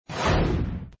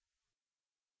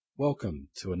Welcome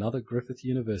to another Griffith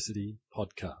University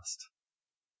podcast.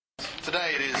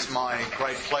 Today it is my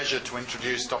great pleasure to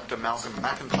introduce Dr. Malcolm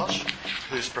McIntosh,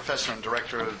 who's Professor and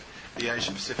Director of the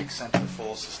Asia Pacific Centre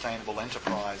for Sustainable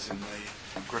Enterprise in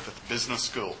the Griffith Business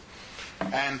School.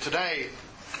 And today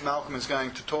Malcolm is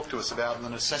going to talk to us about the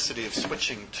necessity of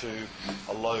switching to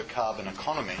a low-carbon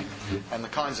economy and the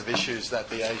kinds of issues that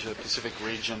the Asia Pacific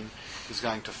region is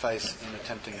going to face in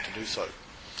attempting to do so.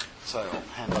 So I'll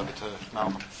hand over to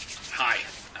Malcolm. Hi,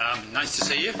 nice to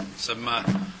see you. Some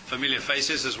familiar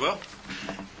faces as well.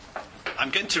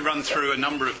 I'm going to run through a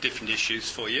number of different issues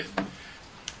for you.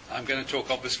 I'm going to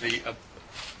talk obviously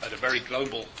at a very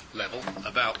global level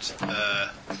about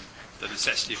the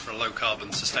necessity for a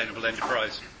low-carbon sustainable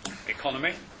enterprise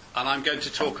economy, and I'm going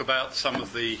to talk about some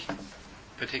of the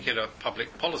particular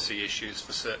public policy issues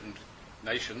for certain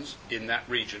nations in that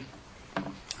region,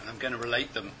 and I'm going to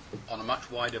relate them on a much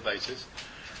wider basis.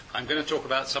 I'm going to talk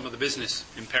about some of the business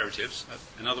imperatives.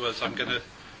 In other words, I'm going to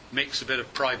mix a bit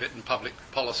of private and public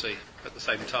policy at the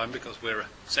same time because we're a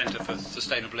centre for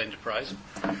sustainable enterprise.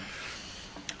 I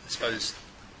suppose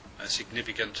a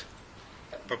significant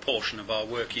proportion of our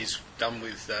work is done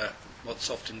with what's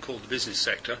often called the business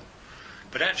sector,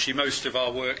 but actually most of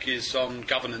our work is on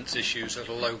governance issues at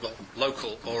a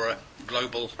local or a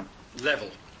global level.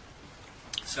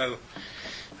 So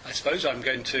I suppose I'm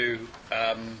going to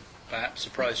perhaps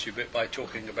surprise you a bit by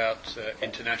talking about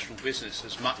international business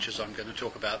as much as I'm going to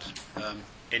talk about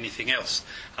anything else.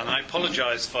 And I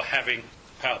apologise for having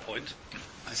PowerPoint.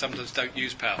 I sometimes don't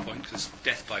use PowerPoint because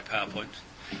death by PowerPoint.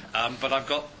 But I've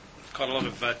got quite a lot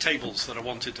of tables that I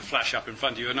wanted to flash up in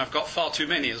front of you, and I've got far too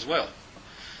many as well.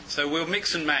 So we'll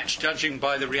mix and match, judging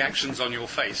by the reactions on your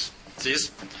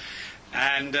faces,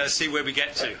 and see where we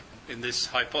get to in this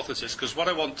hypothesis. Because what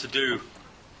I want to do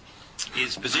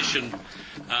is position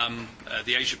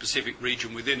the Asia-Pacific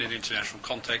region within an international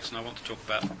context, and I want to talk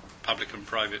about public and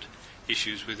private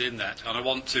issues within that. And I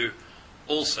want to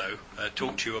also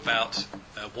talk to you about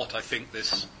what I think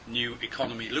this new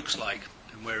economy looks like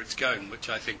and where it's going, which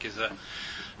I think is a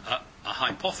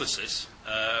hypothesis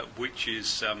which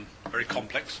is very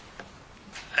complex.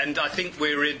 And I think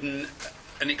we're in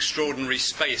an extraordinary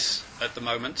space at the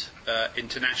moment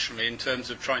internationally in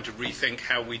terms of trying to rethink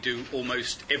how we do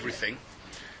almost everything.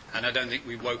 And I don't think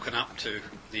we've woken up to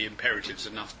the imperatives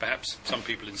enough. Perhaps some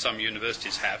people in some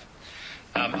universities have.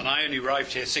 And I only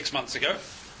arrived here 6 months ago,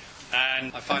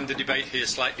 and I find the debate here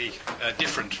slightly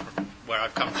different from where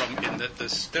I've come from, in that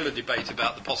there's still a debate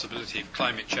about the possibility of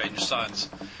climate change science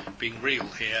being real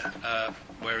here,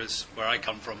 whereas where I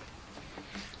come from,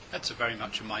 that's very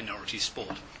much a minority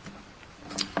sport.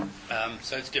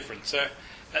 So it's different. So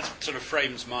that sort of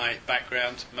frames my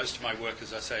background. Most of my work,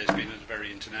 as I say, has been at a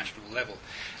very international level.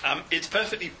 It's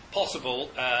perfectly possible,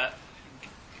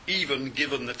 even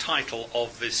given the title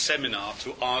of this seminar,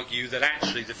 to argue that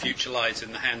actually the future lies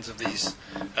in the hands of these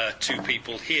two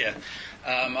people here.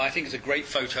 I think it's a great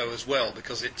photo as well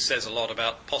because it says a lot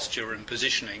about posture and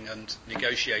positioning and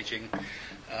negotiating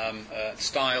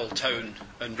style, tone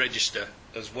and register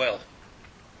as well.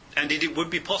 And it would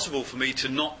be possible for me to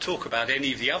not talk about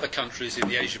any of the other countries in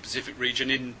the Asia-Pacific region,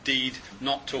 indeed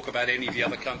not talk about any of the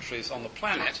other countries on the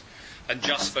planet, and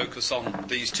just focus on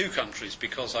these two countries,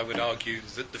 because I would argue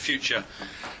that the future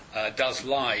does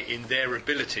lie in their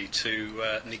ability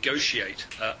to negotiate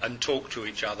and talk to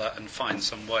each other and find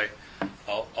some way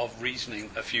of reasoning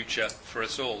a future for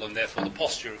us all. And therefore the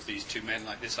posture of these two men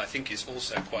like this, I think, is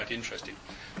also quite interesting.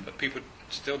 But people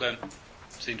still don't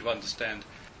seem to understand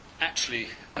actually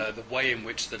the way in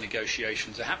which the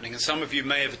negotiations are happening. And some of you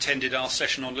may have attended our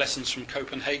session on lessons from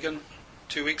Copenhagen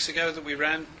 2 weeks ago that we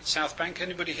ran at South Bank.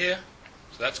 Anybody here?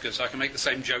 So that's good. So I can make the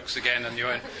same jokes again and you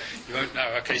won't know.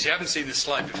 Okay, so you haven't seen this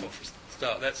slide before for a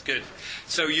start. That's good.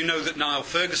 So you know that Niall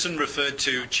Ferguson referred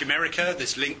to Chimerica,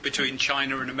 this link between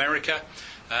China and America,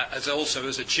 as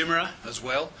a chimera as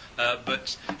well.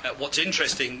 But what's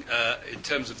interesting in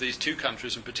terms of these two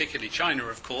countries, and particularly China,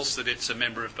 of course, that it's a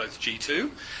member of both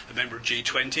G2, a member of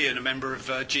G20, and a member of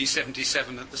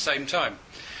G77 at the same time.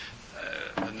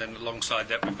 And then alongside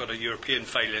that, we've got a European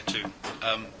failure to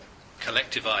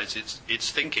collectivise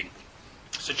its thinking.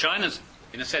 So China's,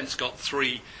 in a sense, got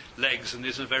three legs and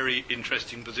is in a very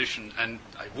interesting position. And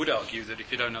I would argue that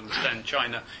if you don't understand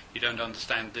China, you don't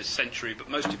understand this century. But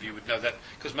most of you would know that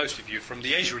because most of you are from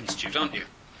the Asia Institute, aren't you?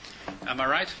 Am I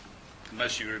right? And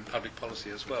most of you are in public policy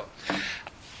as well.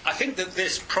 I think that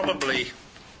this probably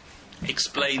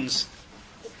explains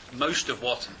most of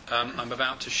what I'm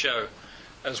about to show,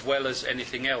 as well as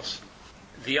anything else.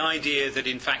 The idea that,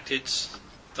 in fact, it's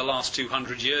the last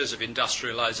 200 years of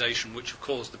industrialization which have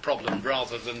caused the problem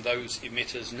rather than those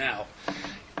emitters now,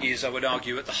 is, I would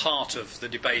argue, at the heart of the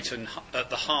debate and at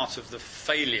the heart of the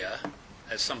failure,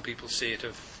 as some people see it,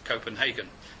 of Copenhagen.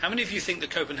 How many of you think that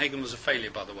Copenhagen was a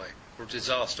failure, by the way, or a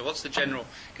disaster? What's the general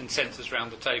consensus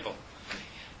around the table?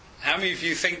 How many of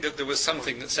you think that there was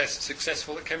something that says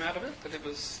successful that came out of it? That it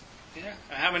was, yeah?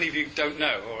 How many of you don't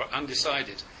know or are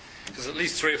undecided? Because at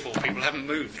least 3 or 4 people haven't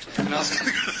moved.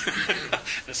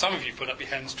 And some of you put up your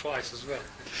hands twice as well.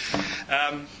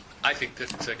 I think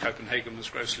that Copenhagen was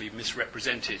grossly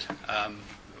misrepresented.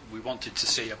 We wanted to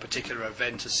see a particular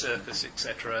event, a circus,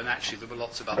 etc., and actually there were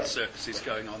lots of other circuses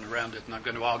going on around it, and I'm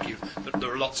going to argue that there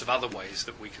are lots of other ways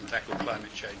that we can tackle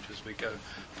climate change as we go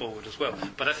forward as well.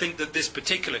 But I think that this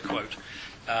particular quote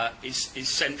is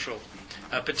central,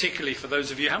 particularly for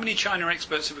those of you. How many China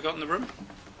experts have we got in the room?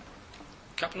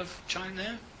 A couple of China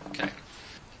there? Okay.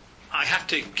 I have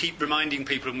to keep reminding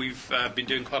people, and we've been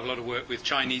doing quite a lot of work with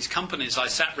Chinese companies. I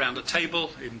sat round a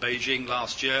table in Beijing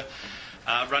last year,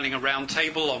 running a round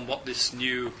table on what this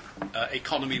new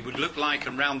economy would look like,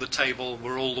 and round the table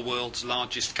were all the world's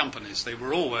largest companies. They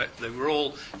were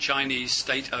all Chinese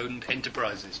state-owned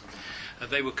enterprises.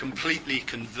 They were completely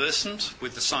conversant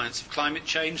with the science of climate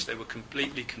change. They were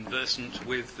completely conversant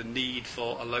with the need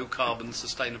for a low-carbon,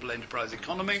 sustainable enterprise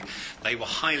economy. They were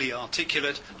highly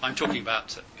articulate. I'm talking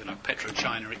about,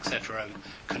 PetroChina, etc., and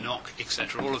Canok,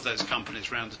 etc., all of those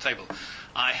companies around the table.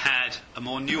 I had a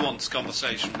more nuanced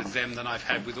conversation with them than I've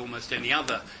had with almost any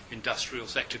other industrial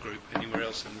sector group anywhere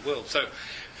else in the world. So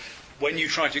when you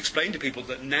try to explain to people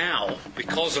that now,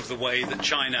 because of the way that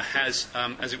China has,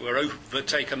 as it were,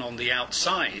 overtaken on the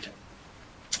outside,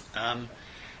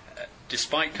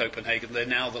 despite Copenhagen, they're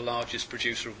now the largest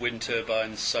producer of wind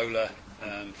turbines, solar,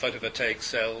 photovoltaic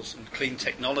cells, and clean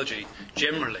technology.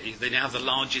 Generally, they're now the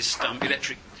largest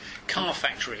electric car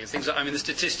factory and things like that. I mean, the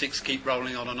statistics keep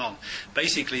rolling on and on.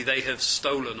 Basically, they have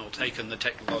stolen or taken the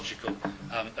technological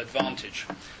advantage.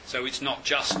 So it's not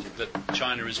just that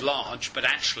China is large, but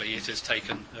actually it has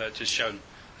taken, it has shown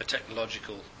a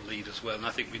technological lead as well. And I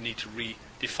think we need to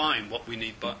redefine what we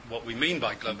mean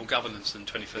by global governance in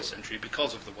the 21st century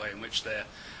because of the way in which they're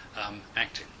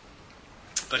acting.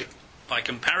 But by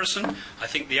comparison, I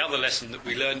think the other lesson that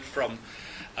we learned from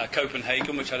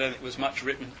Copenhagen, which I don't think was much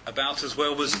written about as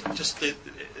well, was just the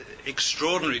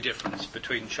extraordinary difference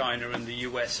between China and the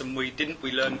US, and we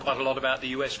learned quite a lot about the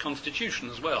US Constitution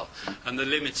as well, and the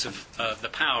limits of the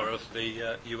power of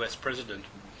the US president.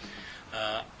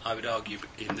 I would argue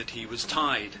in that he was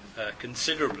tied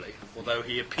considerably, although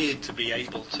he appeared to be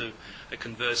able to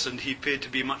converse, and he appeared to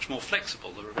be much more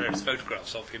flexible. There are various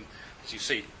photographs of him, as you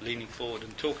see, leaning forward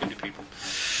and talking to people.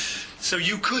 So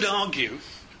you could argue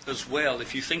as well,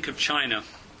 if you think of China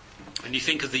and you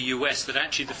think of the US, that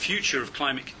actually the future of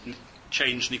climate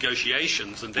change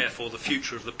negotiations, and therefore the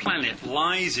future of the planet,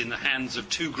 lies in the hands of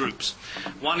 2 groups.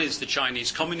 One is the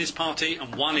Chinese Communist Party,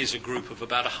 and one is a group of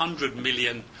about 100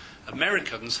 million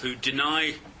Americans who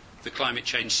deny the climate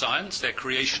change science. They're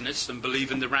creationists and believe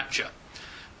in the rapture.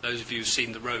 Those of you who've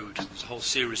seen The Road, there's a whole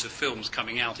series of films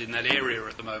coming out in that area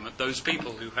at the moment. Those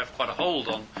people who have quite a hold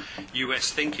on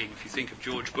US thinking. If you think of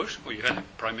George Bush, well, you had a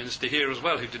Prime Minister here as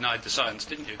well who denied the science,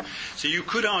 didn't you? So you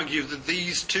could argue that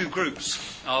these 2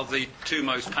 groups are the 2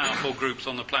 most powerful groups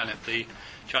on the planet, the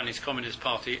Chinese Communist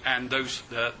Party and those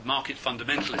market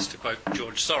fundamentalists, to quote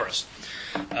George Soros,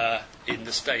 in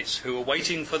the States, who are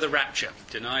waiting for the rapture,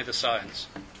 deny the science.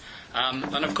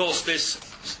 And of course this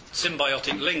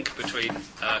symbiotic link between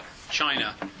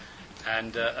China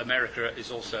and America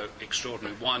is also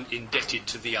extraordinary. One indebted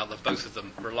to the other, both of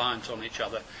them reliant on each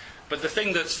other. But the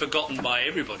thing that's forgotten by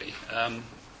everybody,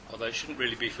 although it shouldn't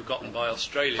really be forgotten by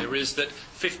Australia, is that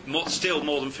still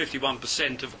more than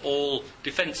 51% of all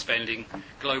defence spending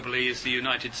globally is the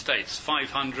United States.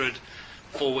 500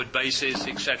 forward bases,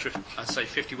 etc. I say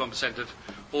 51% of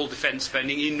all defence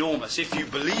spending, enormous. If you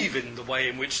believe in the way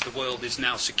in which the world is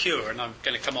now secure, and I'm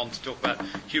going to come on to talk about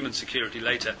human security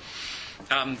later,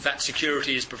 that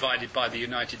security is provided by the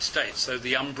United States. So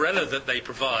the umbrella that they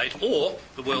provide, or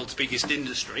the world's biggest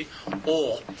industry,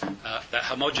 or that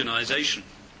homogenisation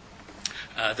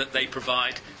that they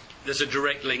provide, there's a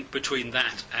direct link between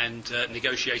that and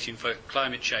negotiating for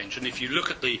climate change. And if you look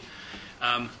at the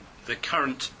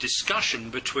current discussion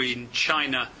between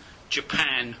China,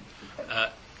 Japan,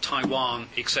 Taiwan,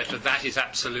 etc., that is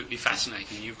absolutely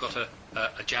fascinating. You've got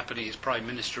a Japanese Prime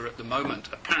Minister at the moment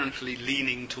apparently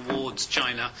leaning towards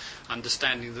China,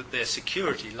 understanding that their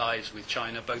security lies with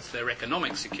China, both their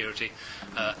economic security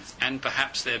and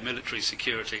perhaps their military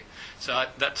security. So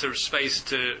that's a space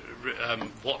to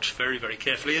watch very, very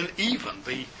carefully. And even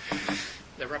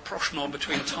the rapprochement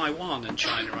between Taiwan and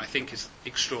China, I think, is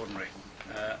extraordinary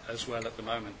as well at the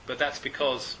moment. But that's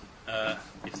because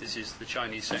if this is the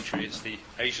Chinese century, it's the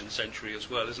Asian century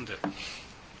as well, isn't it?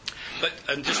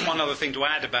 And just one other thing to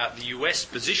add about the US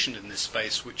position in this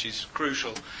space, which is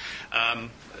crucial. I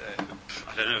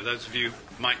don't know, those of you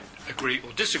might agree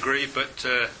or disagree, but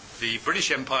the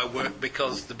British Empire worked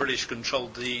because the British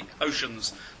controlled the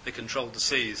oceans, they controlled the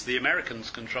seas. The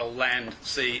Americans control land,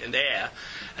 sea and air,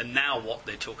 and now what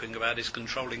they're talking about is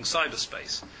controlling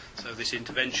cyberspace. So this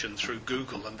intervention through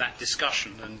Google and that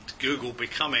discussion, and Google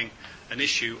becoming an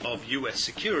issue of US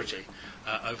security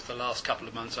over the last couple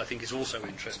of months, I think is also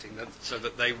interesting, so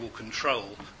that they will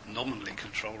nominally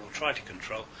control or try to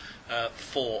control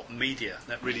for media.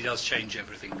 That really does change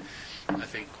everything, I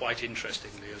think, quite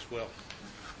interestingly as well.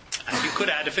 And you could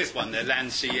add a fifth one there,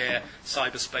 land, sea, air,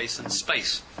 cyberspace and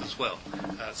space as well.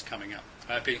 That's coming up.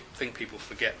 I think people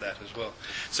forget that as well.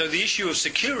 So the issue of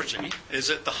security is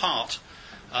at the heart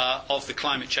of the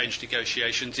climate change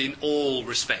negotiations in all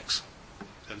respects.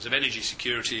 In terms of energy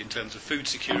security, in terms of food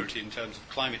security, in terms of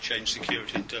climate change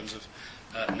security, in terms of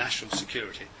national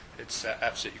security. It's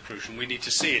absolutely crucial. We need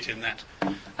to see it in that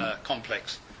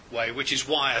complex way, which is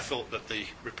why I thought that the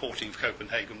reporting of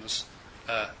Copenhagen was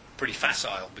pretty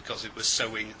facile, because it was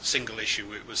so single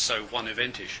issue, it was so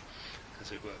one-eventish,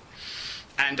 as it were.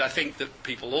 And I think that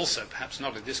people also, perhaps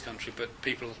not in this country, but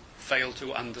people fail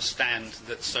to understand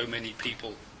that so many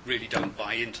people really don't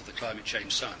buy into the climate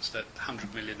change science, that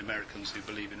 100 million Americans who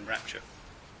believe in rapture.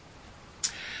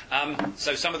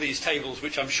 So some of these tables,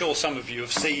 which I'm sure some of you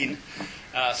have seen,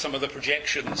 some of the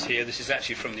projections here, this is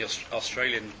actually from the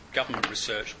Australian government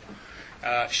research,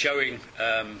 showing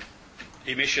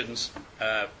emissions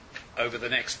over the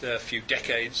next few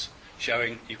decades,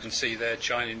 showing, you can see there,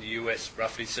 China and the US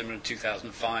roughly similar in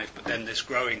 2005, but then this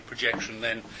growing projection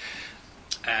then.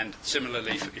 And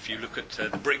similarly, if you look at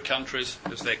the BRIC countries,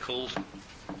 as they're called,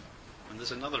 and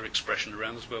there's another expression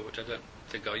around as well, which I don't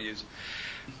think I use,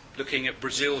 looking at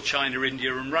Brazil, China,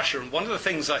 India and Russia. And one of the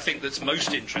things I think that's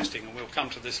most interesting, and we'll come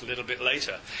to this a little bit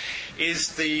later,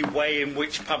 is the way in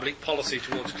which public policy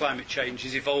towards climate change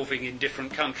is evolving in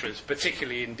different countries,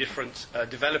 particularly in different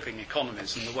developing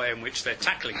economies, and the way in which they're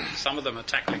tackling it. Some of them are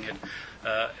tackling it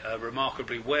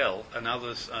remarkably well, and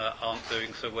others aren't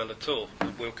doing so well at all.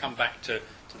 And we'll come back to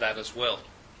that as well.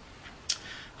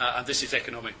 And this is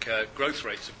economic growth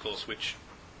rates, of course, which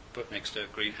put next to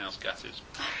greenhouse gases.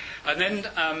 And then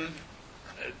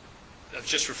I've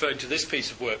just referred to this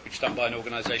piece of work, which is done by an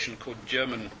organisation called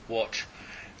German Watch,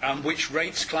 which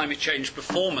rates climate change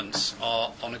performance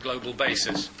on a global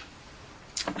basis.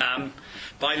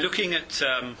 By looking at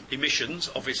emissions,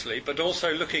 obviously, but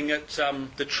also looking at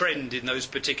the trend in those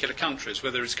particular countries,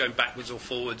 whether it's going backwards or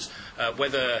forwards,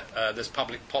 whether there's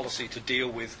public policy to deal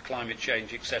with climate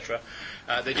change, etc.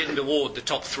 They didn't award the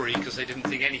top three because they didn't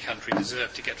think any country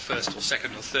deserved to get first or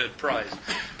second or third prize.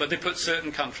 But they put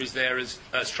certain countries there as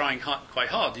trying quite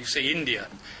hard. You see India.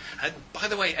 By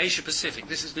the way, Asia Pacific,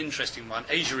 this is an interesting one.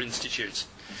 Asia Institutes.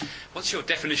 What's your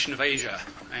definition of Asia,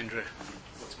 Andrew?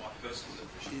 What's my personal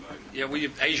definition of Asia? Yeah, well,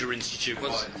 Asia Institute. In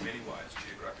many ways,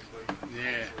 geographically.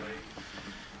 Yeah.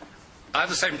 I have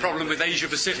the same problem with Asia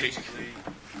Pacific.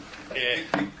 Yeah.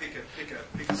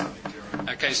 Pick a subject, Jerome.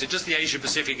 Okay, so does the Asia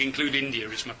Pacific include India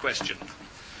is my question.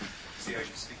 Does the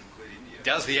Asia Pacific include India?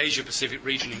 Does the Asia Pacific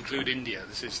region include India?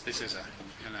 This is a,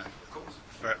 Of course.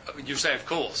 you say of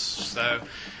course. So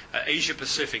Asia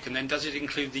Pacific, and then does it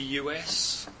include the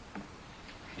US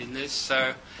in this?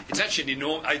 So it's actually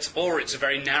it's a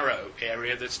very narrow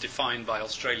area that's defined by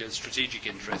Australia's strategic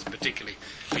interests, particularly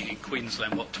being in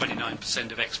Queensland. What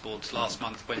 29% of exports last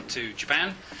month went to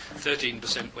Japan,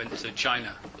 13% went to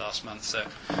China last month. So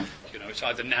it's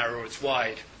either narrow or it's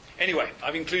wide. Anyway,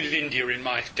 I've included India in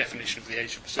my definition of the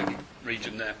Asia Pacific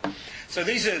region there. So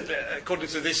these are, according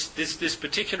to this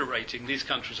particular rating, these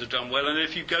countries have done well. And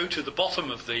if you go to the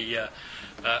bottom of the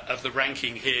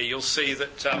ranking here, you'll see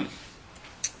that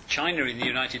China and the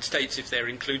United States, if they're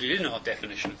included in our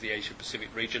definition of the Asia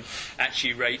Pacific region,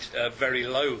 actually rate very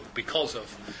low because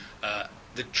of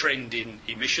the trend in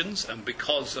emissions and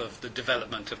because of the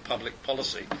development of public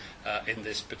policy in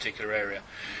this particular area.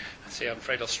 See, I'm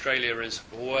afraid Australia is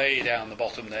way down the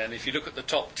bottom there, and if you look at the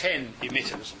top 10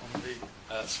 emitters on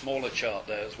the smaller chart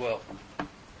there as well,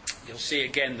 you'll see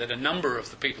again that a number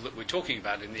of the people that we're talking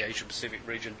about in the Asia Pacific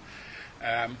region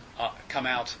come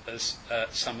out as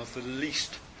some of the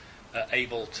least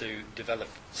able to develop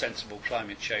sensible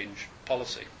climate change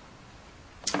policy.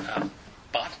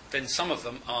 But then some of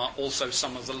them are also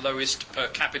some of the lowest per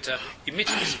capita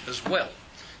emitters as well.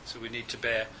 So we need to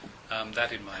bear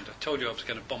that in mind. I told you I was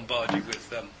going to bombard you with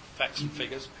facts and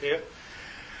figures here.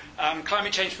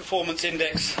 Climate Change Performance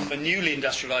Index for newly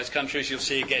industrialised countries, you'll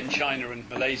see again China and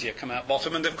Malaysia come out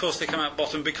bottom, and of course they come out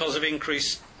bottom because of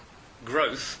increased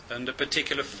growth and a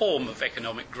particular form of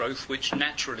economic growth which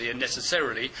naturally and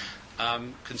necessarily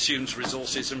consumes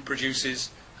resources and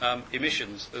produces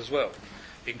emissions as well,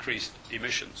 increased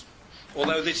emissions.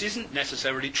 Although this isn't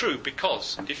necessarily true,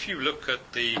 because if you look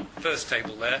at the first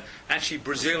table there, actually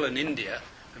Brazil and India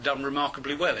have done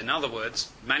remarkably well. In other words,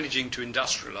 managing to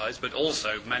industrialise, but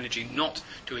also managing not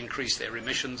to increase their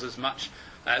emissions as much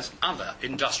as other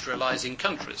industrialising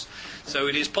countries. So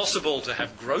it is possible to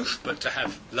have growth, but to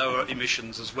have lower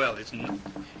emissions as well.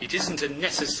 It isn't a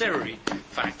necessary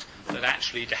fact that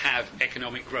actually to have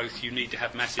economic growth you need to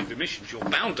have massive emissions. You're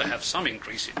bound to have some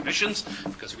increase in emissions,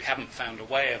 because we haven't found a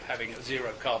way of having a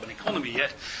zero carbon economy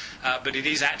yet, but it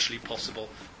is actually possible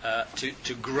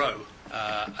to grow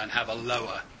and have a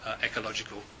lower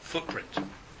ecological footprint.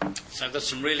 So there's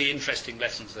some really interesting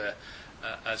lessons there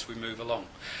as we move along.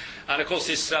 And of course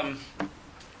this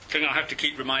thing I have to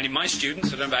keep reminding my students,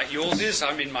 I don't know about yours, is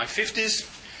I'm in my 50s,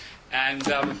 and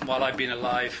while I've been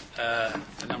alive,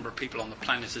 the number of people on the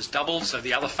planet has doubled, so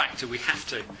the other factor we have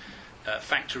to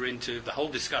factor into the whole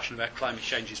discussion about climate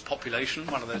change is population,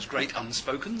 one of those great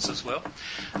unspokens as well.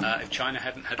 If China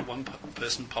hadn't had a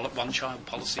one-child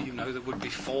policy, you know there would be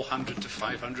 400 to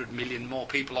 500 million more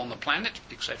people on the planet,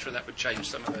 etc. That would change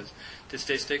some of those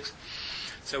statistics.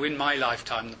 So in my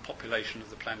lifetime, the population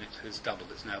of the planet has doubled.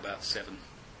 It's now about 7.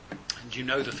 And you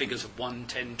know the figures of 1,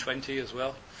 10, 20 as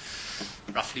well?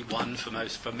 Roughly 1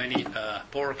 for many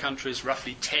poorer countries,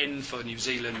 roughly 10 for New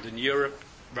Zealand and Europe,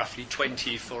 roughly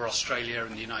 20 for Australia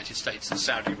and the United States and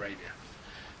Saudi Arabia.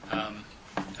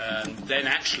 And then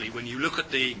actually, when you look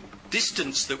at the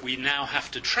distance that we now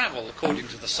have to travel according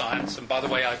to the science, and by the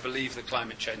way, I believe the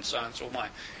climate change science, or my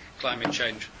climate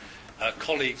change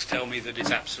colleagues tell me that it's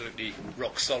absolutely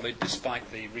rock solid despite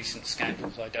the recent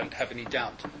scandals. I don't have any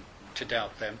doubt to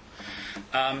doubt them.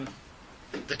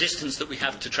 The distance that we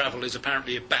have to travel is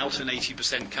apparently about an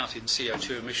 80% cut in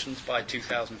CO2 emissions by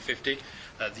 2050.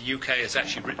 The UK has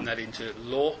actually written that into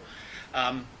law.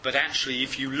 But actually,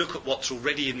 if you look at what's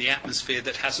already in the atmosphere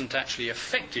that hasn't actually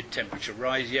affected temperature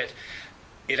rise yet,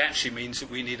 it actually means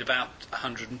that we need about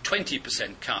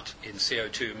 120% cut in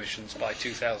CO2 emissions by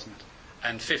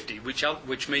 2050,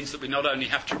 which means that we not only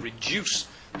have to reduce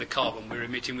the carbon we're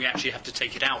emitting, we actually have to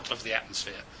take it out of the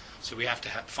atmosphere. So we have to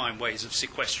find ways of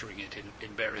sequestering it in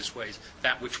various ways,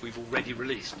 that which we've already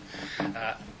released.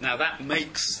 Now that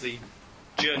makes the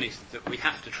journey that we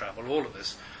have to travel, all of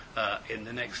us, in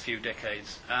the next few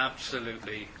decades,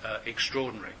 absolutely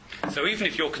extraordinary. So even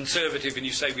if you're conservative and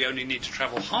you say we only need to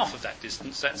travel half of that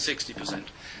distance, that's 60%.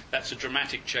 That's a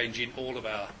dramatic change in all of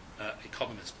our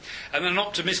economies. And an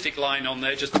optimistic line on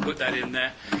there, just to put that in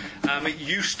there. It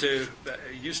used to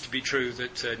be true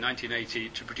that 1980,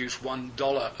 to produce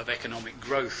 $1 of economic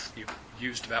growth, you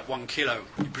produced about 1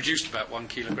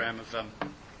 kilogram of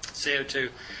CO2.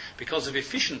 Because of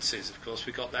efficiencies, of course,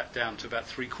 we got that down to about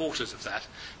 3/4 of that.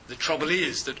 The trouble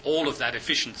is that all of that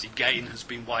efficiency gain has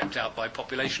been wiped out by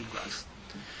population growth.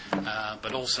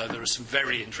 But also there are some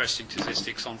very interesting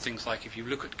statistics on things like if you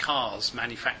look at cars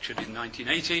manufactured in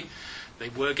 1980, they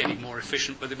were getting more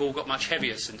efficient, but they've all got much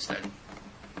heavier since then.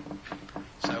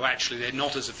 So actually they're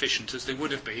not as efficient as they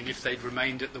would have been if they'd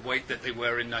remained at the weight that they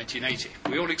were in 1980.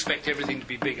 We all expect everything to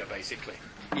be bigger, basically.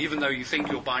 Even though you think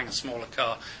you're buying a smaller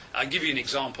car. I'll give you an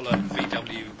example. A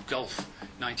VW Golf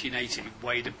 1980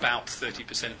 weighed about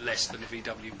 30% less than a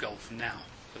VW Golf now,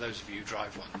 for those of you who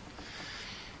drive one.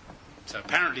 So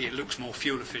apparently it looks more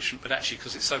fuel efficient, but actually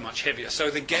because it's so much heavier. So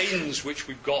the gains which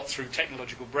we've got through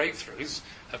technological breakthroughs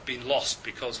have been lost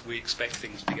because we expect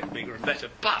things to get bigger and better.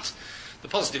 But the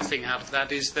positive thing out of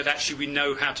that is that actually we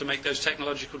know how to make those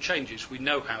technological changes. We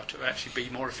know how to actually be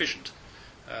more efficient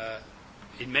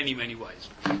in many, many ways.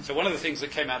 So one of the things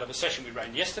that came out of a session we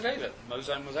ran yesterday that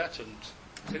Mozan was at, and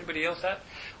was anybody else at?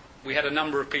 We had a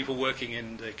number of people working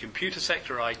in the computer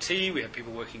sector, IT, we had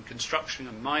people working in construction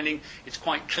and mining. It's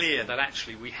quite clear that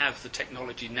actually we have the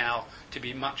technology now to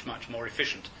be much, much more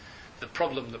efficient. The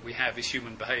problem that we have is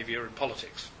human behaviour and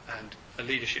politics and a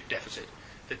leadership deficit.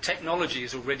 The technology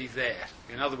is already there.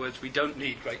 In other words, we don't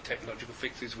need great technological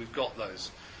fixes, we've got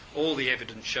those. All the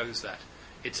evidence shows that.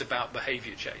 It's about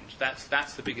behaviour change.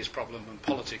 That's the biggest problem in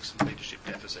politics and leadership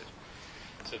deficit.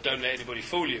 So don't let anybody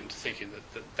fool you into thinking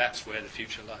that that's where the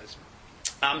future lies.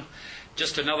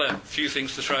 Just another few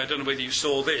things to throw. I don't know whether you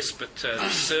saw this, but the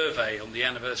survey on the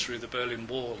anniversary of the Berlin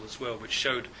Wall as well, which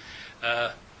showed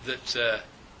that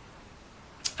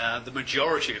the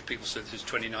majority of people, so there's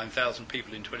 29,000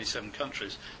 people in 27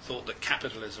 countries, thought that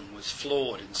capitalism was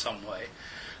flawed in some way.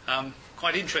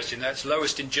 Quite interesting. That's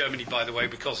lowest in Germany, by the way,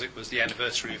 because it was the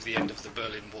anniversary of the end of the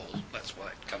Berlin Wall. That's why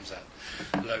it comes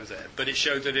out low there. But it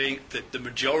showed that the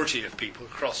majority of people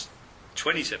across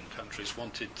 27 countries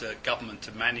wanted government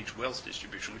to manage wealth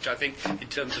distribution, which I think, in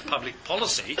terms of public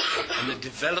policy and the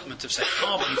development of, say,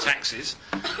 carbon taxes,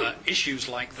 issues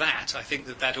like that, I think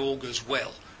that augurs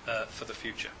well for the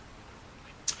future.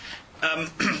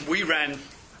 We ran,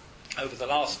 over the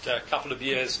last couple of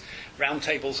years,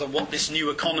 roundtables on what this new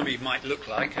economy might look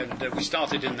like, and we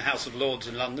started in the House of Lords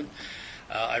in London.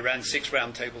 I ran 6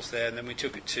 roundtables there, and then we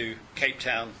took it to Cape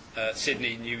Town,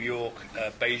 Sydney, New York,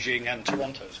 Beijing, and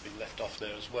Toronto has been left off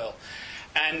there as well.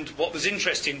 And what was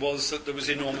interesting was that there was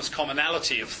enormous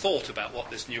commonality of thought about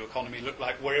what this new economy looked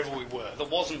like wherever we were. There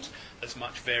wasn't as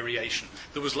much variation.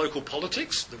 There was local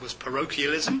politics, there was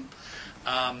parochialism,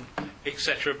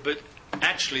 etc., but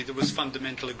actually there was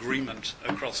fundamental agreement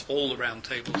across all the round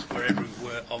tables wherever we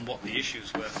were on what the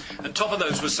issues were. And top of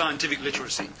those was scientific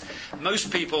literacy. Most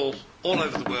people all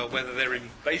over the world, whether they're in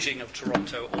Beijing or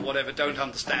Toronto or whatever, don't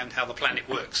understand how the planet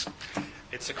works.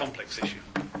 It's a complex issue.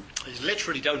 They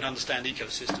literally don't understand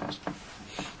ecosystems.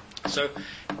 So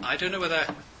I don't know whether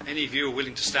any of you are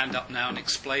willing to stand up now and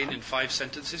explain in 5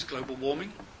 sentences global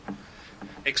warming,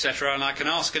 etc. And I can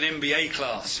ask an MBA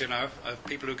class, of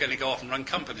people who are going to go off and run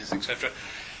companies, etc.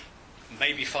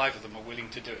 Maybe 5 of them are willing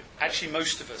to do it. Actually,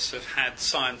 most of us have had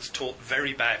science taught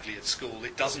very badly at school.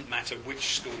 It doesn't matter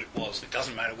which school it was. It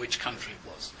doesn't matter which country it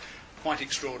was. Quite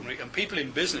extraordinary. And people in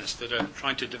business that are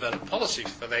trying to develop policy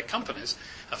for their companies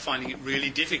are finding it really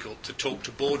difficult to talk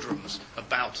to boardrooms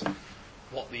about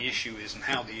what the issue is and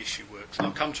how the issue works. And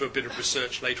I'll come to a bit of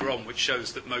research later on which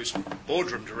shows that most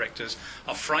boardroom directors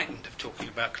are frightened of talking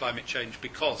about climate change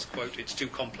because, quote, it's too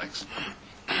complex.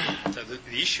 So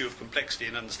the issue of complexity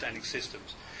in understanding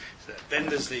systems. So then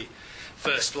there's the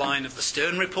first line of the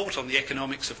Stern report on the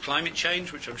economics of climate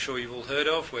change, which I'm sure you've all heard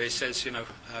of, where he says,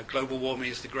 global warming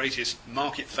is the greatest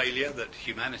market failure that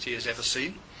humanity has ever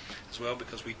seen, as well,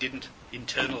 because we didn't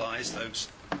internalise those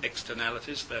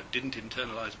externalities, didn't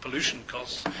internalise pollution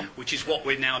costs, which is what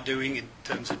we're now doing in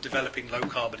terms of developing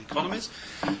low-carbon economies.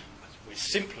 We're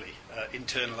simply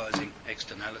internalising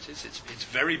externalities. It's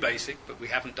very basic, but we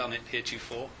haven't done it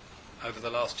heretofore over the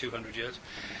last 200 years.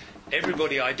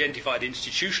 Everybody identified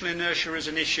institutional inertia as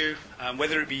an issue,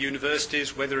 whether it be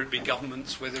universities, whether it be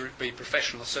governments, whether it be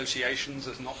professional associations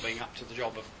as not being up to the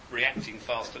job of reacting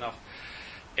fast enough.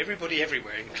 Everybody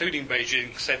everywhere, including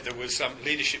Beijing, said there was some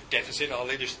leadership deficit. Our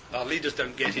leaders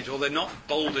don't get it, or they're not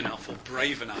bold enough or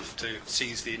brave enough to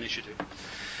seize the initiative.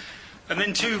 And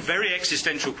then 2 very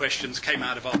existential questions came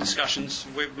out of our discussions.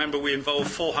 Remember, we involved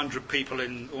 400 people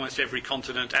in almost every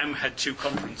continent and had 2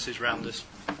 conferences around this.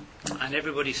 And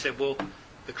everybody said, well,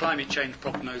 the climate change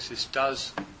prognosis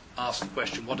does ask the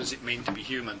question, what does it mean to be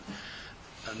human?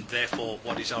 And therefore,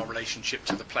 what is our relationship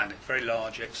to the planet? Very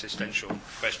large existential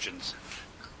questions.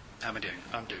 How am I doing?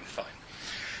 I'm doing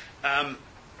fine.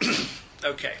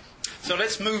 Okay. So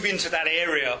let's move into that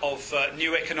area of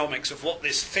new economics, of what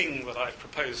this thing that I've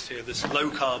proposed here, this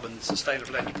low-carbon,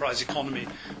 sustainable enterprise economy,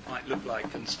 might look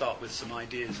like, and start with some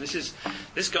ideas.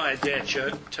 This guy, Adair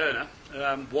Turner,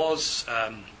 was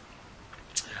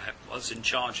in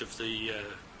charge of the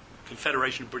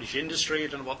Confederation of British Industry. I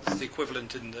don't know what's the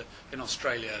equivalent in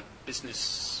Australia,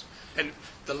 business, and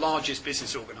the largest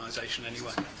business organisation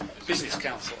anyway. Business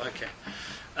Council, okay.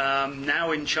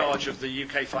 Now in charge of the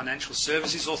UK Financial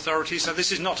Services Authority. So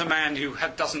this is not a man who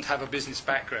doesn't have a business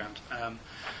background.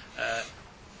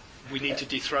 We need to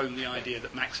dethrone the idea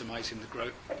that maximising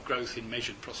the growth in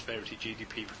measured prosperity,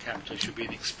 GDP per capita, should be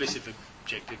an explicit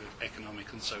objective of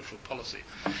economic and social policy.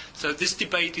 So this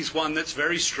debate is one that's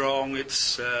very strong.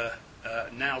 It's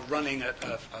now running at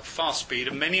a fast speed,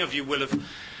 and many of you will have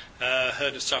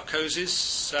heard of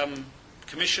Sarkozy's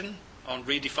commission on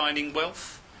redefining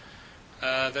wealth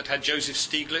that had Joseph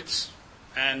Stiglitz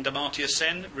and Amartya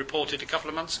Sen reported a couple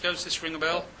of months ago. Does this ring a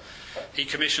bell? He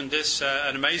commissioned this,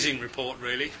 an amazing report,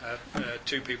 really.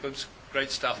 2 people, it's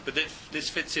great stuff. But this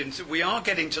fits in. So we are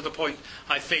getting to the point,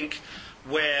 I think,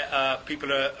 where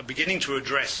people are beginning to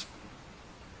address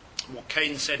what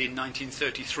Keynes said in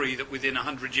 1933, that within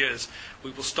 100 years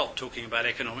we will stop talking about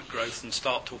economic growth and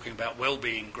start talking about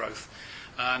well-being growth.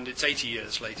 And it's 80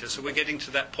 years later. So we're getting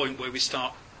to that point where we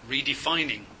start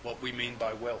redefining what we mean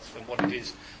by wealth and what it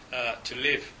is to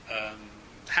live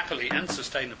happily and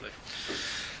sustainably.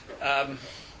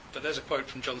 but there's a quote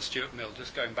from John Stuart Mill,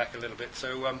 just going back a little bit.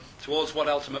 So, towards what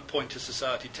ultimate point is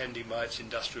society tending by its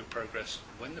industrial progress?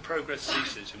 When the progress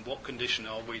ceases, in what condition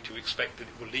are we to expect that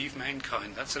it will leave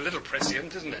mankind? That's a little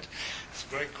prescient, isn't it? It's a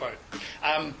great quote.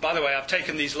 By the way, I've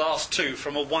taken these last two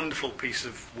from a wonderful piece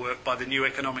of work by the New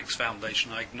Economics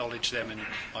Foundation. I acknowledge them in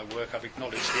my work. I've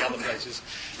acknowledged the other places.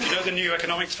 You know, the New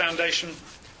Economics Foundation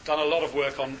done a lot of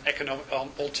work on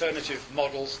alternative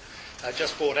models.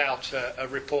 Just brought out a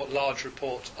large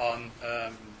report on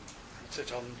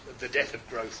the death of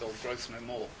growth, or growth no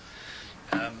more.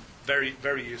 Very,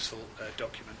 very useful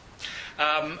document.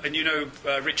 And you know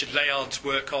Richard Layard's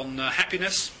work on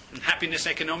happiness and happiness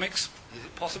economics. Is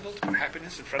it possible to put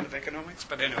happiness in front of economics?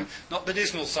 But anyway, not the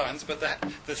dismal science, but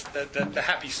the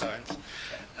happy science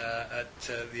at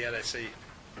the LSE.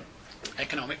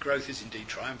 Economic growth is indeed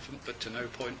triumphant, but to no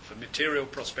point, for material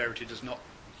prosperity does not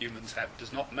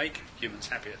make humans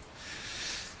happier.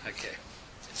 Okay,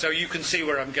 so you can see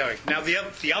where I'm going. Now,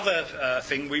 the other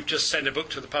thing, we've just sent a book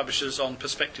to the publishers on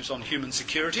perspectives on human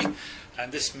security,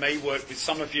 and this may work with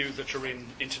some of you that are in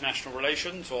international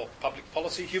relations or public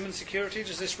policy. Human security,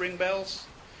 does this ring bells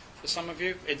for some of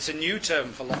you? It's a new term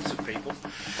for lots of people.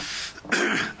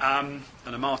 And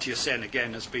Amartya Sen,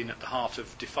 again, has been at the heart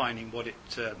of defining what it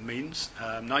means.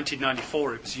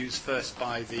 1994, it was used first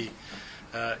by the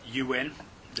UN.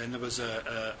 Then there was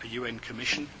a UN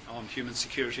commission on human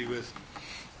security with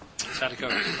Sadako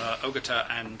Ogata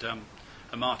and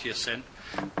Amartya Sen,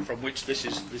 from which this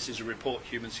is a report,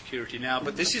 Human Security Now.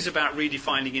 But this is about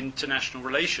redefining international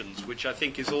relations, which I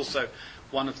think is also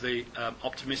one of the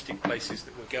optimistic places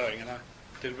that we're going. And I'm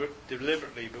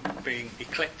deliberately being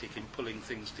eclectic in pulling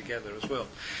things together as well.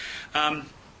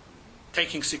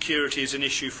 Taking security as an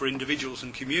issue for individuals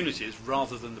and communities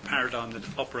rather than the paradigm that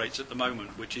operates at the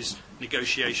moment, which is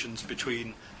negotiations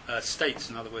between states,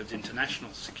 in other words,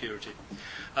 international security.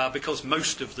 Because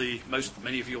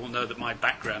many of you all know that my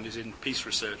background is in peace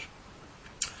research.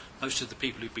 Most of the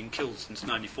people who've been killed since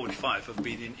 1945 have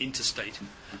been in interstate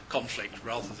conflict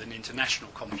rather than international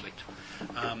conflict.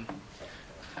 And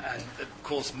of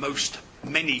course,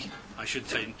 many, I should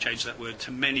change that word,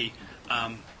 to many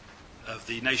of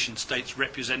the nation states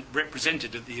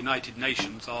represented at the United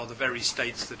Nations are the very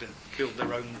states that have killed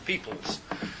their own peoples.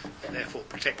 And therefore,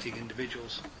 protecting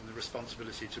individuals and the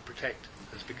responsibility to protect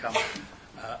has become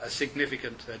a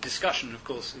significant discussion. Of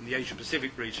course, in the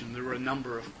Asia-Pacific region, there are a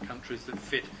number of countries that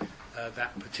fit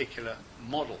that particular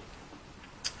model.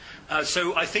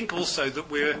 So I think also that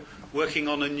we're working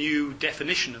on a new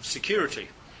definition of security,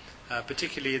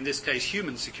 particularly in this case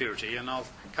human security, and I'll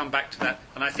come back to that.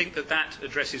 And I think that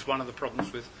addresses one of the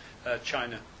problems with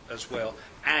China as well,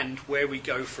 and where we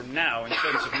go from now in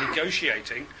terms of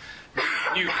negotiating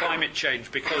new climate change,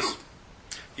 because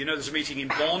you know there's a meeting in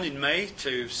Bonn in May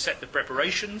to set the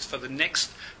preparations for the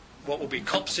next, what will be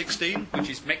COP16, which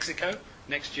is Mexico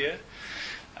next year.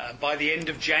 By the end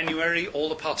of January, all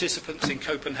the participants in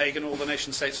Copenhagen, all the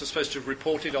nation states, are supposed to have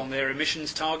reported on their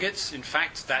emissions targets. In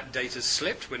fact, that date has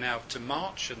slipped. We're now to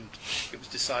March, and it was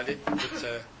decided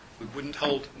that we wouldn't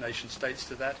hold nation states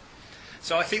to that.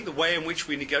 So I think the way in which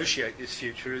we negotiate this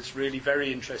future is really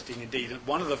very interesting indeed. And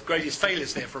one of the greatest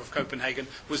failures, therefore, of Copenhagen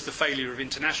was the failure of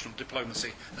international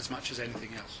diplomacy as much as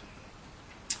anything else.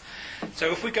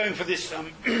 So if we're going for this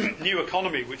new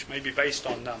economy, which may be based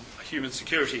on a human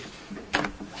security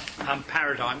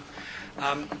paradigm,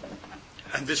 and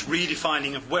this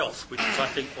redefining of wealth, which is, I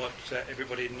think, what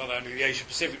everybody, not only the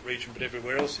Asia-Pacific region, but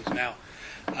everywhere else is now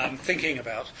thinking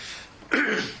about.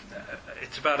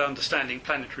 It's about understanding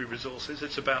planetary resources.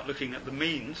 It's about looking at the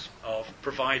means of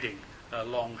providing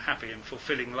long, happy and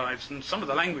fulfilling lives. And some of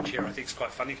the language here I think is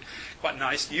quite funny, quite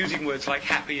nice, using words like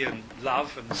happy and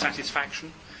love and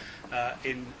satisfaction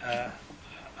in a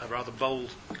rather bold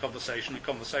conversation, a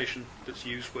conversation that's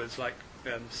used words like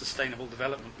sustainable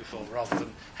development before rather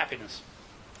than happiness.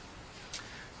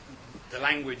 The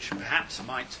language perhaps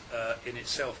might in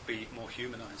itself be more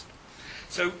humanised.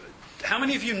 So how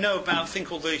many of you know about a thing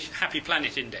called the Happy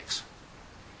Planet Index?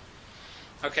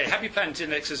 Okay, Happy Planet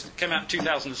Index came out in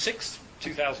 2006,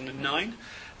 2009.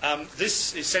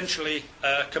 This essentially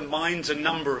combines a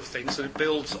number of things, and it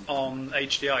builds on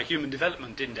HDI, Human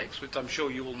Development Index, which I'm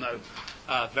sure you all know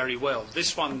very well.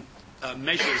 This one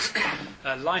measures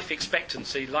life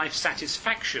expectancy, life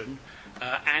satisfaction,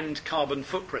 and carbon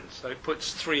footprint. So it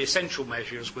puts three essential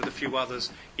measures with a few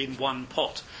others in one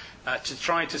pot to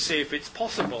try to see if it's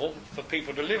possible for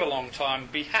people to live a long time,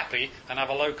 be happy, and have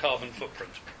a low carbon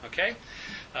footprint. Okay?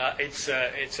 It's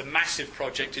a massive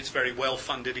project. It's very well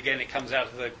funded. Again, it comes out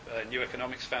of the New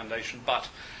Economics Foundation, but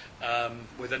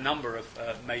with a number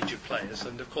of major players.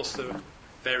 And of course, there are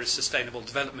various sustainable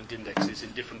development indexes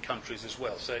in different countries as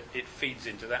well. So it feeds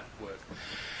into that work.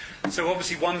 So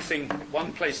obviously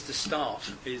one place to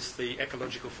start is the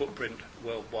ecological footprint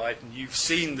worldwide, and you've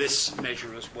seen this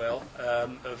measure as well.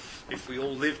 Of if we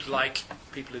all lived like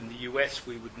people in the US,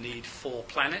 we would need 4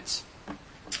 planets.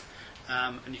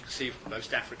 And you can see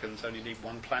most Africans only need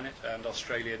 1 planet, and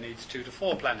Australia needs 2 to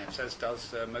 4 planets, as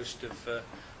does most of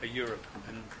Europe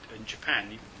and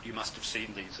Japan. You must have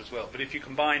seen these as well. But if you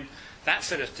combine that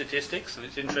set of statistics, and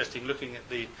it's interesting looking at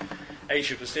the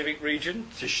Asia-Pacific region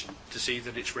to see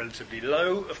that it's relatively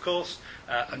low, of course,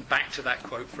 and back to that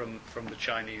quote from the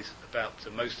Chinese about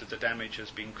most of the damage has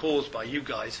been caused by you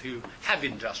guys who have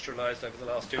industrialized over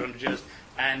the last 200 years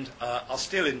and are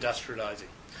still industrializing.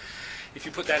 If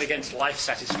you put that against life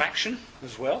satisfaction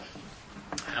as well,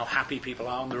 how happy people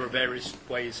are, and there are various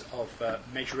ways of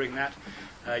measuring that,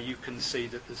 you can see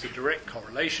that there's a direct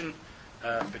correlation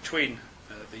between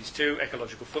these two,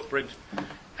 ecological footprint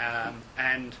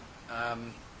and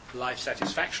life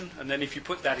satisfaction. And then if you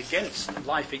put that against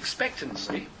life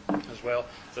expectancy as well,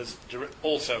 there's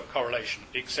also a correlation,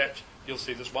 except you'll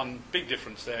see there's one big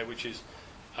difference there, which is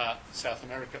South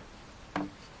America.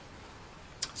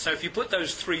 So if you put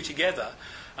those 3 together,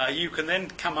 you can then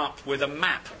come up with a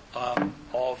map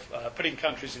of putting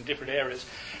countries in different areas.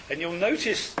 And you'll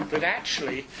notice that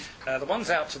actually the ones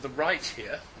out to the right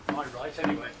here, my right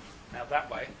anyway, out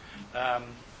that way,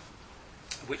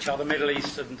 which are the Middle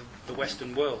East and the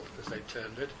Western world, as they've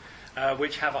termed it,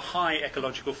 which have a high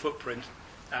ecological footprint.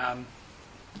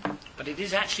 But it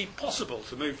is actually possible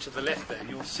to move to the left there, and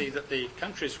you'll see that the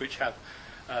countries which have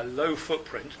a low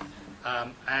footprint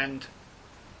and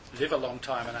live a long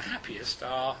time and are happiest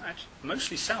are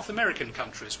mostly South American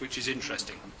countries, which is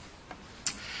interesting.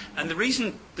 And the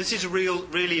reason this is a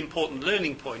really important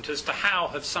learning point as to how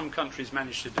have some countries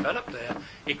managed to develop their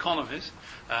economies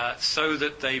so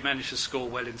that they managed to score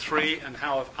well in 3, and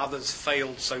how have others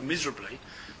failed so miserably.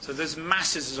 So there's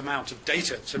masses amount of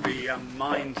data to be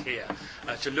mined here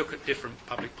to look at different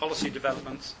public policy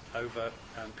developments over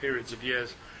periods of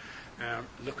years,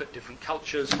 look at different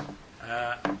cultures.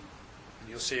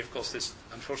 You'll see, of course, this,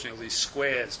 unfortunately, all these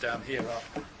squares down here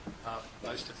are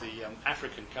most of the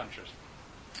African countries.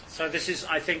 So this is,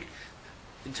 I think,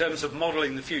 in terms of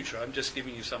modelling the future, I'm just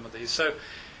giving you some of these. So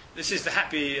this is the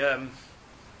Happy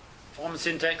Performance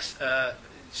Index.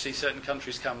 See certain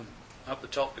countries come up the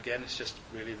top again. It's just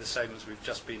really the same as we've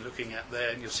just been looking at there.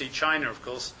 And you'll see China, of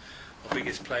course, our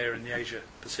biggest player in the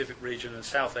Asia-Pacific region, and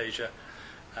South Asia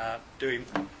doing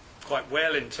quite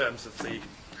well in terms of the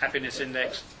happiness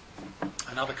index.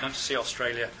 And other countries, see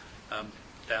Australia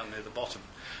down near the bottom.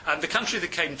 And the country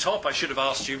that came top, I should have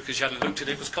asked you because you hadn't looked at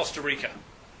it, was Costa Rica.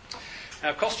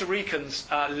 Now, Costa Ricans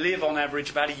live on average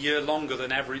about a year longer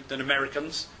than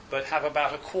Americans, but have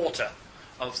about a quarter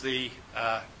of the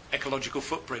ecological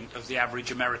footprint of the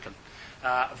average American.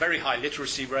 A very high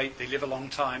literacy rate, they live a long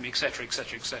time, etc.,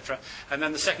 etc., etc. And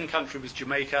then the second country was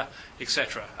Jamaica,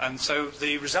 etc. And so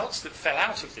the results that fell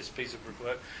out of this piece of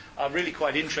work are really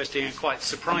quite interesting and quite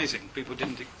surprising. People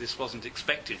this wasn't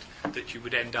expected that you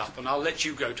would end up. And I'll let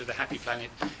you go to the Happy Planet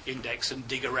Index and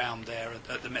dig around there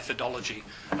at the methodology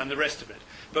and the rest of it.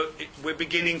 But we're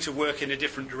beginning to work in a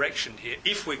different direction here.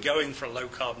 If we're going for a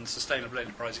low-carbon, sustainable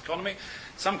enterprise economy,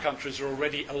 some countries are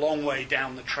already a long way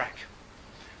down the track.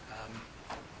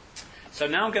 So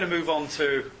now I'm going to move on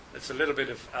to, it's a little bit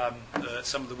of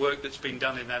some of the work that's been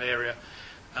done in that area.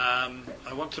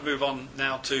 I want to move on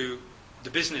now to the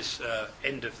business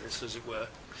end of this, as it were.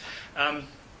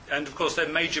 And of course, they're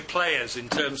major players in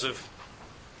terms of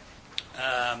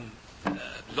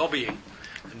lobbying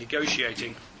and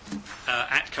negotiating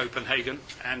at Copenhagen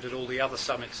and at all the other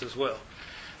summits as well.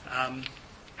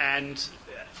 And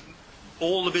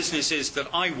all the businesses that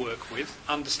I work with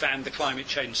understand the climate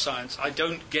change science. I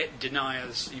don't get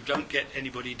deniers. You don't get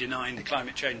anybody denying the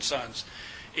climate change science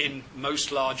in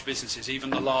most large businesses, even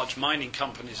the large mining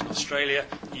companies in Australia,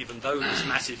 even though there's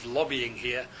massive lobbying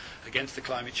here against the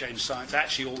climate change science.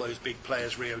 Actually, all those big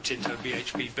players, Rio Tinto,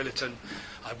 BHP, Billiton,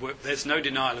 there's no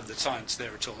denial of the science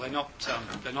there at all.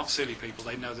 They're not silly people.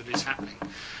 They know that it's happening.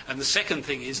 And the second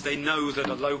thing is they know that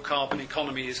a low-carbon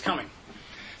economy is coming.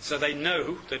 So they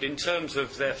know that in terms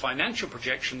of their financial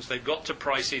projections, they've got to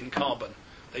price in carbon.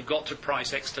 They've got to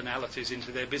price externalities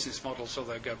into their business models so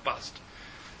they'll go bust.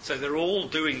 So they're all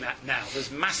doing that now.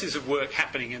 There's masses of work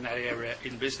happening in that area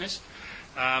in business.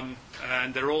 And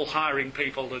they're all hiring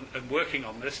people and working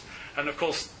on this. And of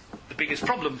course, the biggest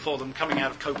problem for them coming out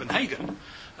of Copenhagen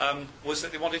was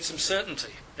that they wanted some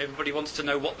certainty. Everybody wants to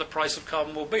know what the price of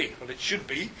carbon will be. Well, it should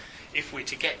be, if we're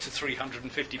to get to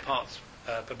 350 parts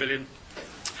per billion,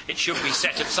 it should be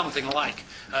set at something like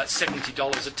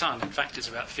 $70 a tonne. In fact, it's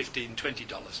about $15,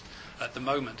 $20 at the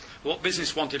moment. What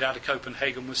business wanted out of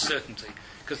Copenhagen was certainty,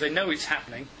 because they know it's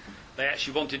happening. They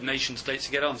actually wanted nation-states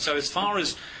to get on. So as far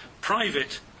as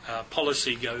private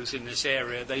policy goes in this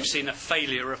area, they've seen a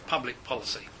failure of public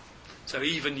policy. So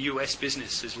even US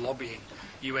business is lobbying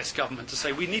US government to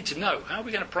say, we need to know, how are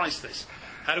we going to price this?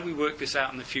 How do we work this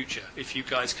out in the future if you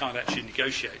guys can't actually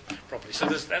negotiate properly? So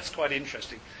that's quite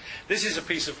interesting. This is a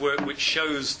piece of work which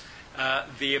shows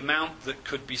the amount that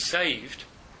could be saved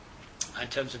in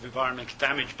terms of environmental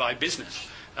damage by business,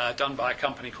 done by a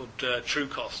company called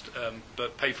Trucost,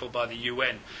 but paid for by the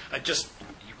UN.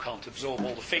 You can't absorb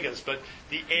all the figures, but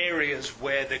the areas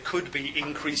where there could be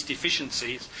increased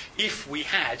efficiencies if we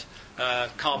had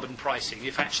carbon pricing,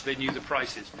 if actually they knew the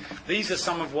prices. These are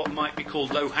some of what might be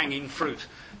called low-hanging fruit,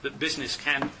 that business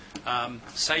can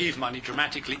save money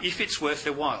dramatically if it's worth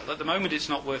their while. At the moment, it's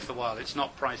not worth the while. It's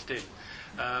not priced in.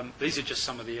 These are just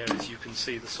some of the areas you can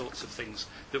see the sorts of things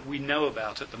that we know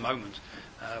about at the moment,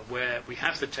 where we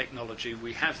have the technology,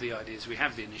 we have the ideas, we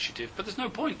have the initiative, but there's no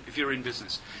point, if you're in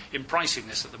business, in pricing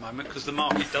this at the moment because the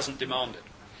market doesn't demand it.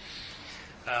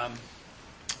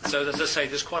 So as I say,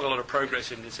 there's quite a lot of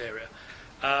progress in this area.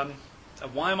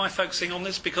 Why am I focusing on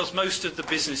this? Because most of the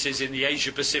businesses in the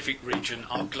Asia-Pacific region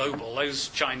are global. Those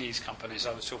Chinese companies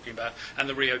I was talking about, and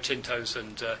the Rio Tintos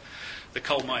and the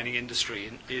coal mining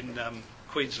industry in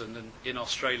Queensland and in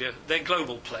Australia, they're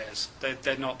global players.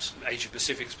 They're not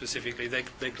Asia-Pacific specifically,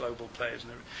 they're global players.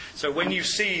 So when you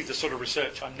see the sort of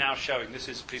research I'm now showing, this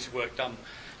is a piece of work done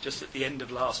just at the end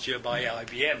of last year by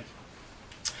IBM,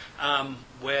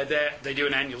 where they do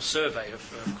an annual survey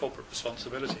of corporate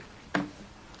responsibility.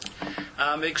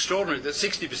 Extraordinary that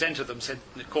 60% of them said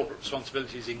that corporate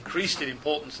responsibility has increased in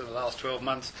importance in the last 12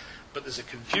 months, but there's a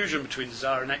confusion between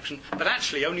desire and action. But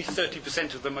actually, only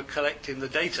 30% of them are collecting the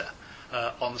data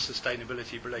on the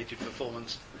sustainability-related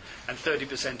performance, and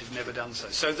 30% have never done so.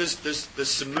 So there's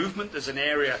some movement. There's an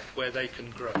area where they can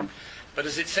grow. But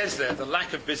as it says there, the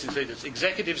lack of business leaders,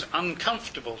 executives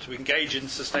uncomfortable to engage in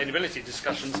sustainability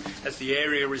discussions as the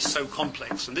area is so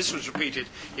complex. And this was repeated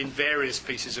in various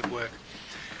pieces of work.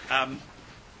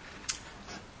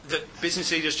 That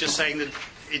business leaders just saying that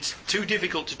it's too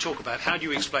difficult to talk about. How do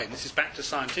you explain? This is back to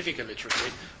scientific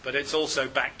illiteracy, but it's also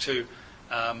back to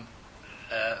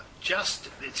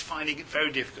it's finding it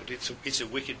very difficult. It's a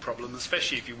wicked problem,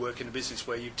 especially if you work in a business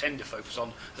where you tend to focus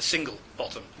on a single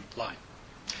bottom line.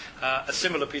 A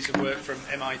similar piece of work from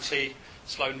MIT,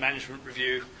 Sloan Management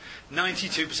Review.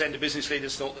 92% of business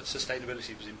leaders thought that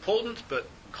sustainability was important, but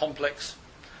complex,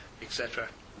 etc.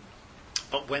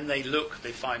 But when they look,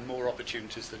 they find more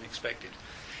opportunities than expected.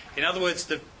 In other words,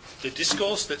 the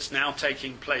discourse that's now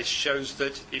taking place shows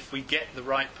that if we get the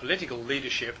right political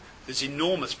leadership, there's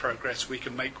enormous progress we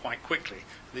can make quite quickly.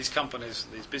 These companies,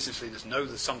 these business leaders know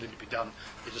there's something to be done,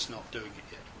 they're just not doing it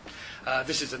yet.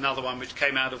 This is another one which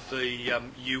came out of the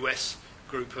US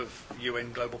group of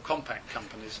UN Global Compact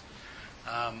companies,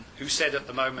 who said at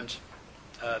the moment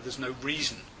there's no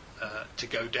reason to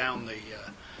go down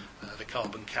the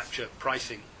carbon capture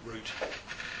pricing route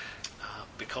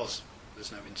because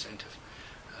there's no incentive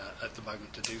at the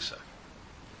moment to do so.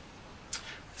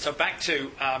 So back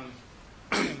to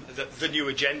the new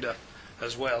agenda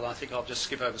as well. I think I'll just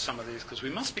skip over some of these because we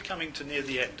must be coming to near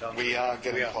the end, aren't we? We are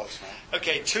getting close now.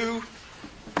 Okay,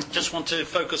 just want to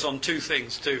focus on two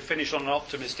things to finish on an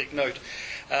optimistic note.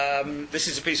 This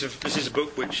is a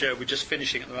book which we're just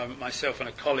finishing at the moment, myself and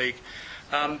a colleague.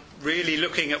 Really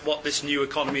looking at what this new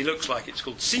economy looks like. It's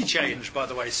called Sea Change, by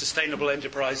the way, Sustainable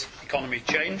Enterprise Economy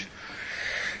Change.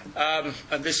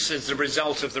 And this is the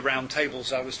result of the round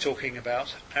tables I was talking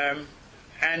about.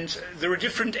 And there are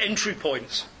different entry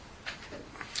points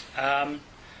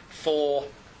for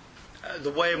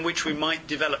the way in which we might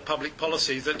develop public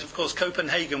policy. That, of course,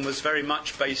 Copenhagen was very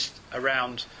much based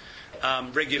around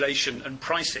regulation and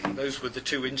pricing. Those were the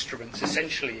two instruments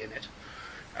essentially in it.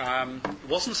 It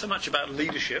wasn't so much about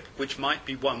leadership, which might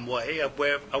be one way.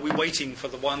 Where are we waiting for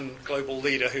the one global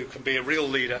leader who can be a real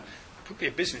leader? It could be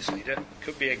a business leader, it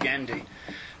could be a Gandhi,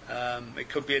 it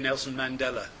could be a Nelson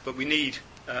Mandela, but we need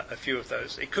a few of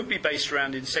those. It could be based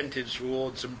around incentives,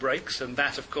 rewards and breaks, and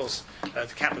that, of course, the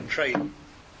cap and trade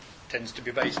tends to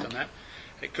be based on that.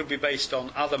 It could be based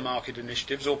on other market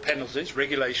initiatives or penalties,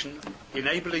 regulation,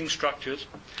 enabling structures,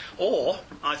 or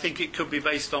I think it could be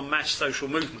based on mass social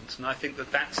movements, and I think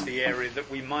that that's the area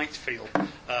that we might feel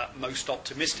most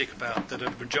optimistic about, that a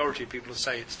majority of people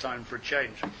say it's time for a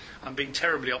change. I'm being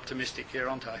terribly optimistic here,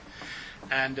 aren't I?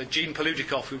 And Jean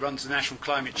Palutikoff, who runs the National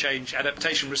Climate Change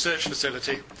Adaptation Research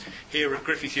Facility here at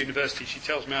Griffith University, she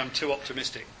tells me I'm too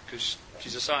optimistic because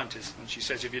She's a scientist, and she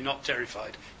says if you're not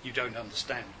terrified, you don't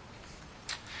understand.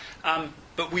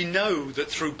 But we know that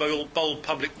through bold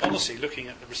public policy, looking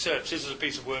at the research, this is a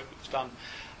piece of work that was done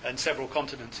on several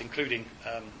continents, including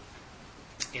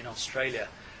in Australia,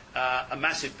 a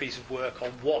massive piece of work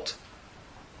on what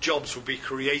jobs would be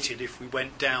created if we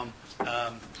went down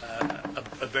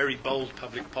a very bold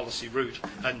public policy route.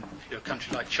 And a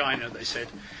country like China, they said,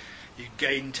 you'd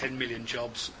gain 10 million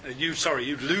jobs.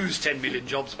 You'd lose 10 million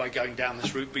jobs by going down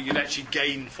this route, but you'd actually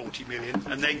gain 40 million.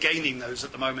 And they're gaining those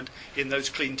at the moment in those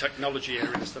clean technology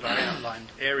areas that I outlined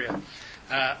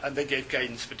and they gave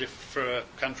gains for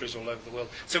countries all over the world.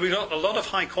 So we've got a lot of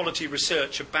high-quality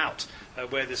research about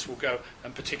where this will go,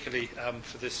 and particularly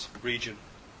for this region.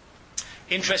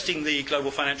 Interesting, the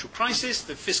global financial crisis,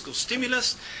 the fiscal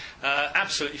stimulus,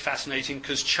 absolutely fascinating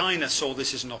because China saw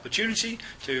this as an opportunity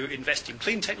to invest in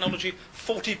clean technology.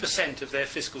 40% of their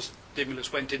fiscal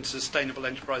stimulus went into sustainable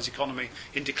enterprise economy,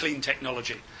 into clean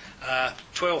technology.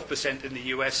 12% in the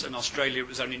US, and Australia it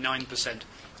was only 9%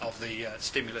 of the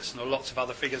stimulus, and there are lots of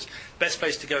other figures. Best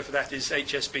place to go for that is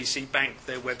HSBC Bank,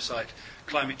 their website.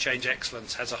 Climate Change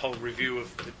Excellence has a whole review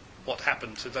of what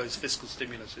happened to those fiscal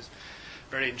stimuluses.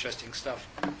 Very interesting stuff.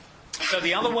 So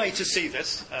the other way to see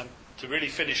this, to really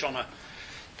finish on a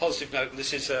positive note, and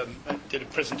this is I did a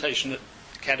presentation at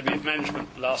Academy of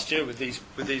Management last year with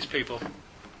these people,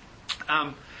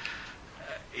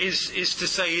 is to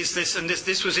say is this, and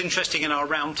this was interesting in our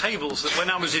round tables, that when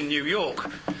I was in New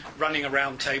York running a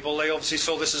round table, they obviously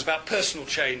saw this as about personal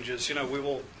changes. I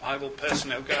will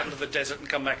personally go out into the desert and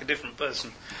come back a different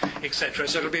person, etc.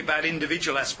 So it'll be about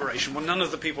individual aspiration. Well, none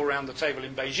of the people around the table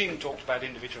in Beijing talked about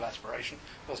individual aspiration.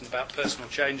 It wasn't about personal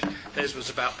change. Theirs was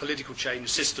about political change,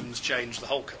 systems change, the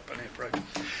whole company approach.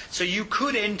 So you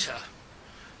could enter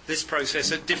this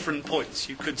process at different points.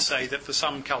 You could say that for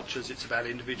some cultures it's about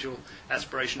individual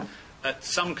aspiration. At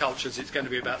some cultures it's going to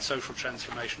be about social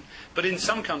transformation. But in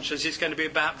some cultures it's going to be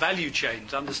about value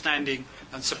chains, understanding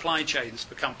and supply chains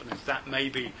for companies. That may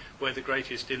be where the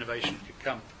greatest innovation could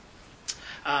come.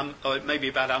 Or it may be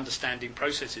about understanding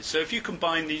processes. So if you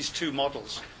combine these two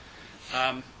models,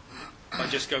 I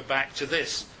just go back to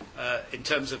this, in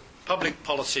terms of public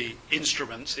policy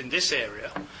instruments in this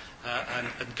area,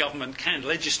 and government can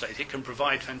legislate, it can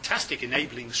provide fantastic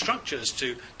enabling structures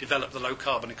to develop the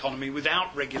low-carbon economy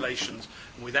without regulations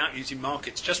and without using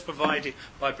markets, just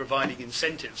by providing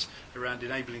incentives around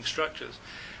enabling structures.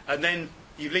 And then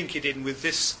you link it in with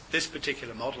this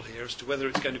particular model here as to whether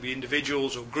it's going to be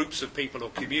individuals or groups of people or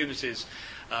communities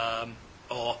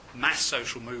or mass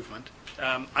social movement.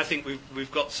 I think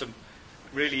we've got some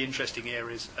really interesting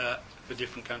areas for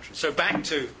different countries. So back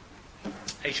to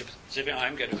Asia Pacific, I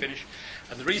am going to finish.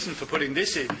 And the reason for putting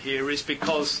this in here is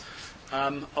because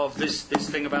of this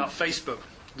thing about Facebook,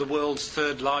 the world's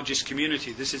third largest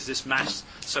community. This is this mass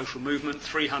social movement,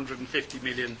 350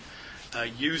 million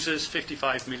users,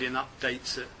 55 million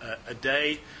updates a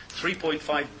day,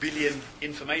 3.5 billion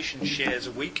information shares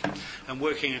a week, and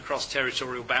working across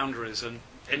territorial boundaries. And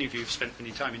any of you who've spent any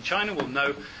time in China will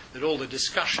know that all the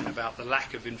discussion about the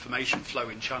lack of information flow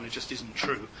in China just isn't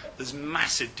true. There's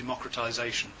massive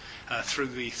democratization through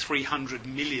the 300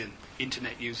 million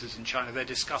internet users in China. They're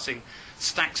discussing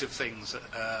stacks of things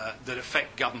that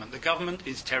affect government. The government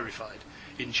is terrified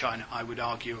in China, I would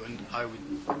argue, and I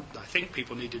think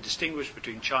people need to distinguish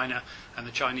between China and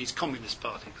the Chinese Communist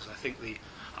Party, because I think the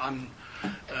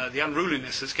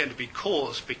unruliness that's going to be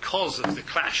caused because of the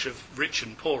clash of rich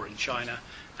and poor in China,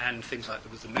 and things like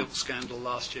there was the milk scandal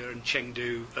last year and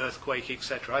Chengdu earthquake,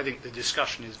 etc. I think the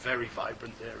discussion is very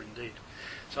vibrant there indeed.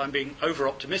 So I'm being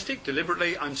over-optimistic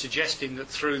deliberately. I'm suggesting that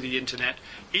through the internet,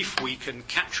 if we can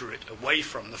capture it away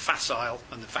from the facile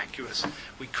and the vacuous,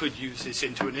 we could use this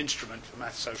into an instrument for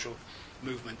mass social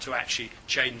movement to actually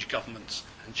change governments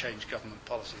and change government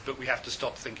policy. But we have to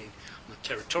stop thinking on a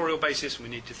territorial basis. We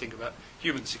need to think about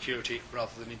human security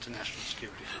rather than international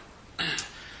security.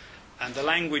 And the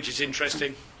language is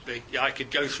interesting. I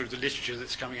could go through the literature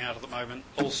that's coming out at the moment.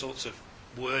 All sorts of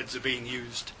words are being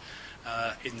used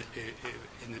in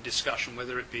the discussion,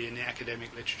 whether it be in the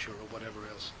academic literature or whatever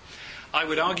else. I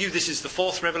would argue this is the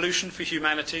fourth revolution for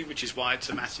humanity, which is why it's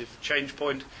a massive change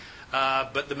point.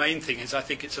 But the main thing is I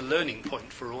think it's a learning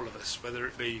point for all of us,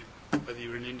 whether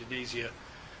you're in Indonesia,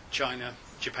 China,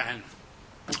 Japan,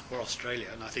 or Australia.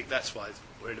 And I think that's why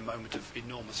we're in a moment of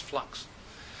enormous flux.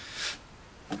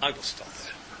 I will stop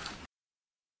there.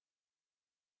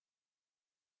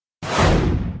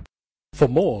 For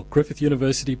more Griffith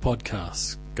University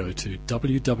podcasts, go to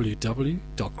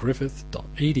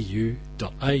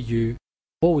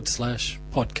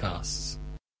www.griffith.edu.au/podcasts.